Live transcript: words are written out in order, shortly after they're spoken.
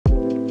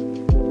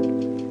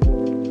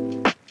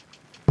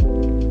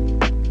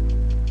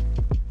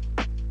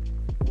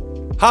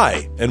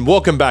Hi, and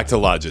welcome back to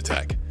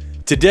Logitech.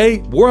 Today,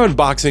 we're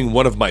unboxing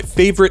one of my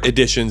favorite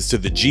additions to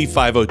the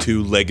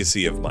G502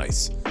 legacy of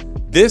mice.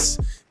 This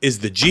is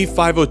the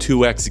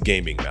G502 X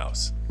gaming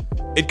mouse.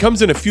 It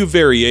comes in a few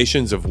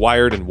variations of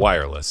wired and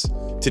wireless.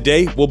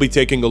 Today, we'll be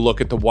taking a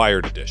look at the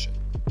wired edition.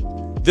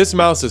 This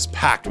mouse is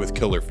packed with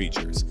killer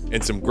features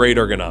and some great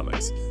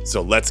ergonomics,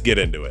 so let's get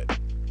into it.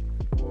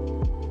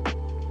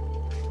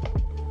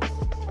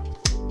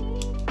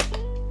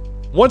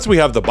 Once we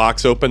have the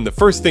box open, the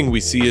first thing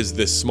we see is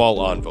this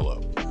small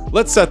envelope.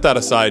 Let's set that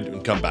aside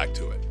and come back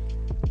to it.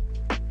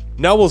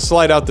 Now we'll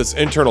slide out this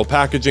internal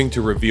packaging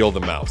to reveal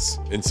the mouse,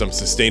 and some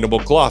sustainable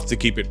cloth to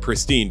keep it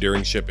pristine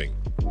during shipping.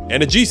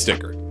 And a G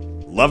sticker.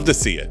 Love to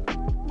see it.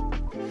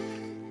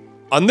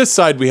 On this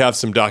side we have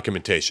some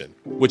documentation,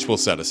 which we'll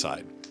set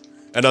aside.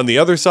 And on the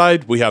other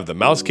side we have the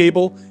mouse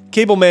cable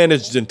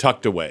managed and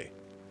tucked away.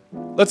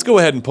 Let's go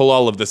ahead and pull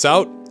all of this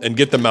out and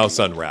get the mouse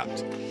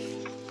unwrapped.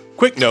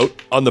 Quick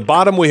note, on the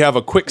bottom we have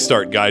a quick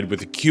start guide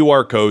with a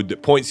QR code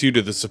that points you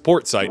to the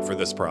support site for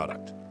this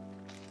product.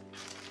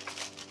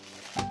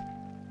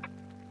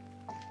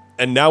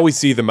 And now we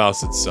see the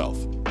mouse itself.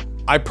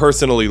 I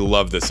personally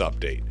love this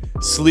update.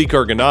 Sleek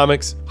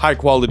ergonomics, high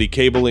quality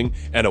cabling,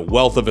 and a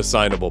wealth of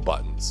assignable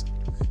buttons.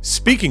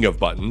 Speaking of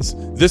buttons,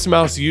 this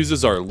mouse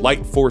uses our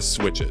LIGHTFORCE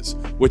switches,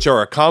 which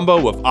are a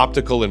combo of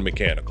optical and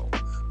mechanical.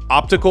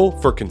 Optical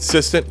for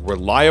consistent,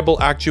 reliable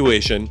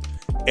actuation,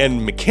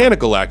 and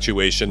mechanical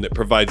actuation that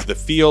provides the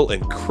feel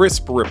and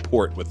crisp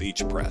report with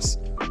each press.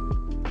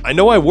 I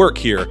know I work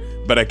here,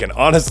 but I can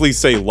honestly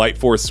say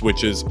LIGHTFORCE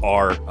switches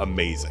are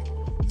amazing.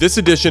 This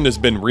edition has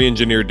been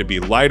re-engineered to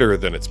be lighter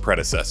than its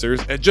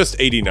predecessors at just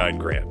 89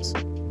 grams.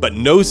 But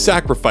no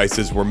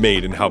sacrifices were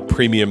made in how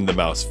premium the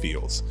mouse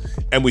feels.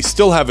 And we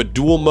still have a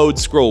dual mode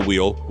scroll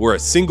wheel where a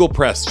single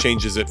press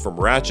changes it from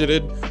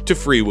ratcheted to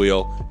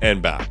freewheel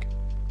and back.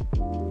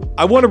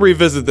 I want to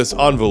revisit this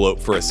envelope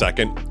for a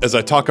second as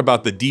I talk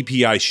about the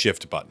DPI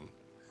shift button.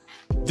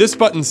 This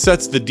button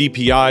sets the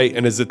DPI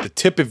and is at the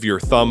tip of your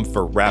thumb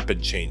for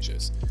rapid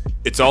changes.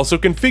 It's also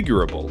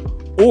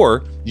configurable,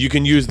 or you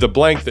can use the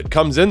blank that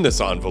comes in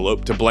this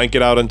envelope to blank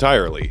it out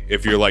entirely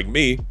if you're like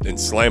me and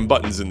slam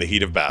buttons in the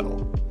heat of battle.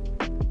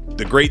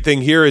 The great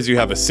thing here is you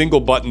have a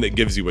single button that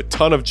gives you a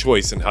ton of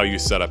choice in how you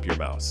set up your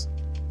mouse.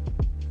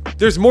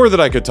 There's more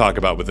that I could talk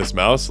about with this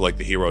mouse, like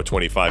the Hero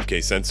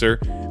 25K sensor,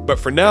 but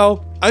for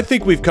now, I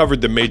think we've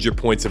covered the major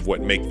points of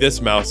what make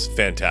this mouse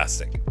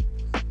fantastic.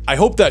 I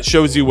hope that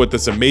shows you what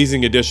this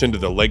amazing addition to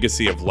the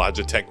legacy of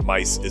Logitech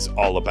mice is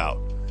all about.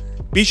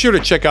 Be sure to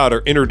check out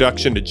our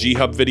Introduction to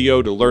G-Hub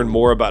video to learn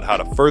more about how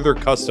to further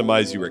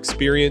customize your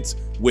experience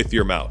with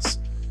your mouse.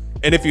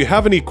 And if you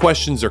have any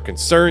questions or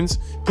concerns,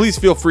 please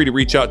feel free to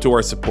reach out to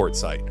our support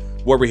site,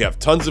 where we have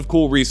tons of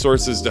cool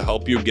resources to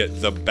help you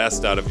get the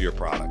best out of your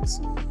products.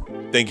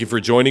 Thank you for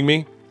joining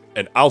me,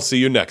 and I'll see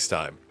you next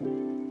time.